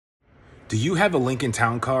Do you have a Lincoln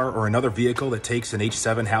Town Car or another vehicle that takes an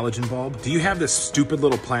H7 halogen bulb? Do you have this stupid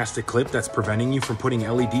little plastic clip that's preventing you from putting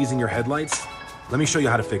LEDs in your headlights? Let me show you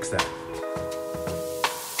how to fix that.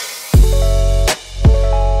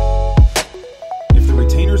 If the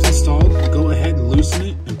retainer's installed, go ahead and loosen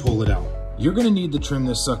it and pull it out. You're gonna need to trim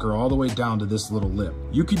this sucker all the way down to this little lip.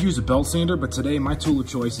 You could use a belt sander, but today my tool of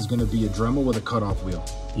choice is gonna be a Dremel with a cutoff wheel.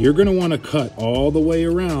 You're gonna wanna cut all the way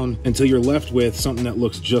around until you're left with something that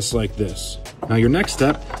looks just like this. Now your next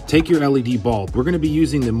step, take your LED bulb. We're gonna be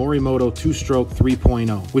using the Morimoto 2-stroke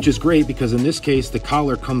 3.0, which is great because in this case, the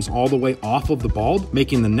collar comes all the way off of the bulb,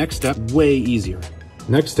 making the next step way easier.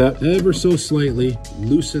 Next step, ever so slightly,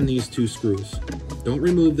 loosen these 2 screws. Don't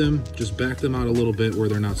remove them, just back them out a little bit where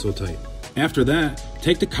they're not so tight. After that,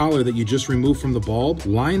 take the collar that you just removed from the bulb,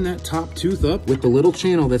 line that top tooth up with the little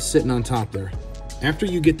channel that's sitting on top there. After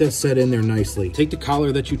you get that set in there nicely, take the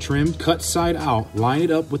collar that you trimmed, cut side out, line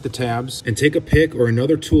it up with the tabs, and take a pick or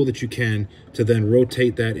another tool that you can to then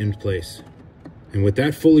rotate that in place. And with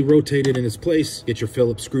that fully rotated in its place, get your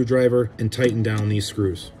Phillips screwdriver and tighten down these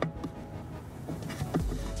screws.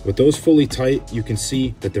 With those fully tight, you can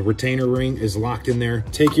see that the retainer ring is locked in there.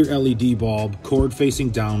 Take your LED bulb, cord facing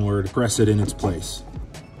downward, press it in its place.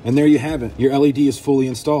 And there you have it. Your LED is fully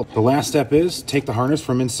installed. The last step is take the harness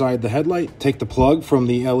from inside the headlight, take the plug from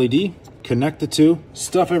the LED, connect the two,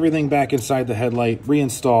 stuff everything back inside the headlight,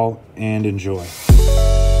 reinstall, and enjoy.